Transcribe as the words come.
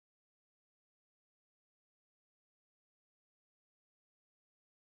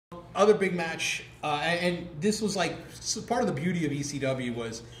Other big match, and this was like part of the beauty of ECW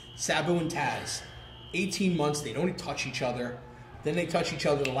was Sabu and Taz. 18 months, they don't even touch each other. Then they touch each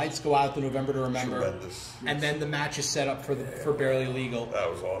other. The lights go out the November to Remember. Tremendous. And then the match is set up for Barely Legal. That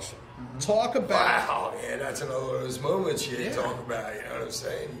was awesome. Talk about... Wow, yeah, that's another of those moments you talk about, you know what I'm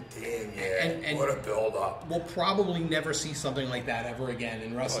saying? Damn, yeah, and what a build-up. We'll probably never see something like that ever again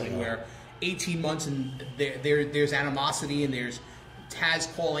in wrestling, where 18 months and there's animosity and there's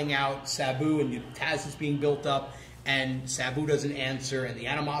Taz calling out Sabu and Taz is being built up and Sabu doesn't answer and the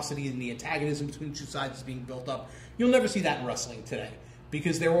animosity and the antagonism between the two sides is being built up. You'll never see that in wrestling today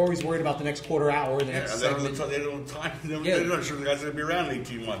because they're always worried about the next quarter hour, the next segment. They don't time. They're not sure the guys are going to be around in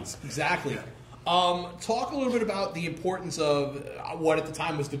 18 months. Exactly. Talk a little bit about the importance of what at the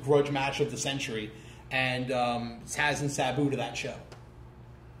time was the grudge match of the century and Taz and Sabu to that show.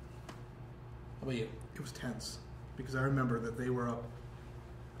 How about you? It was tense because I remember that they were up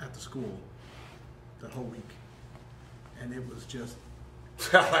at the school that whole week, and it was just...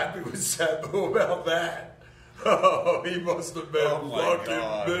 How happy was Sabu about that? Oh, he must have been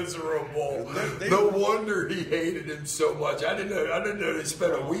fucking miserable. No wonder he hated him so much. I didn't know they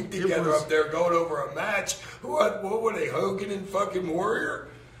spent a week together up there going over a match. What were they, Hogan and fucking Warrior?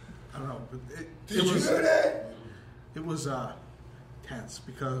 I don't know. But Did you know that? It was tense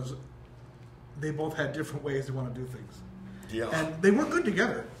because they both had different ways they want to do things. Yeah. And they work good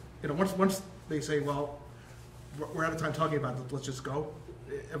together. You know, once they say, well, we're out of time talking about this, let's just go,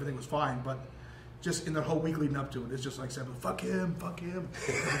 everything was fine. But just in the whole week leading up to it, it's just like saying, fuck him. Brother,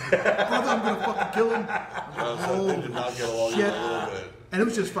 I'm going to fucking kill him. They did not get along even a little bit. And it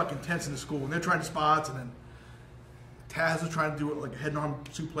was just fucking tense in the school. And they're trying spots, and then Taz was trying to do it like a head and arm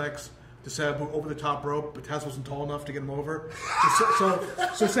suplex to Sabu over the top rope, but Taz wasn't tall enough to get him over.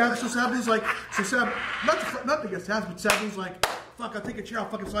 So Sabu's like, not against Taz, but Sabu's like, fuck, I'll take a chair, I'll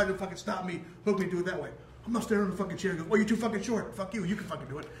fucking slide and fucking stop me, hook me, do it that way. I'm not staring in the fucking chair. He goes, well, you're too fucking short. Fuck you, you can fucking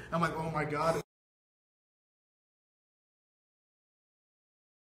do it. I'm like, oh my God.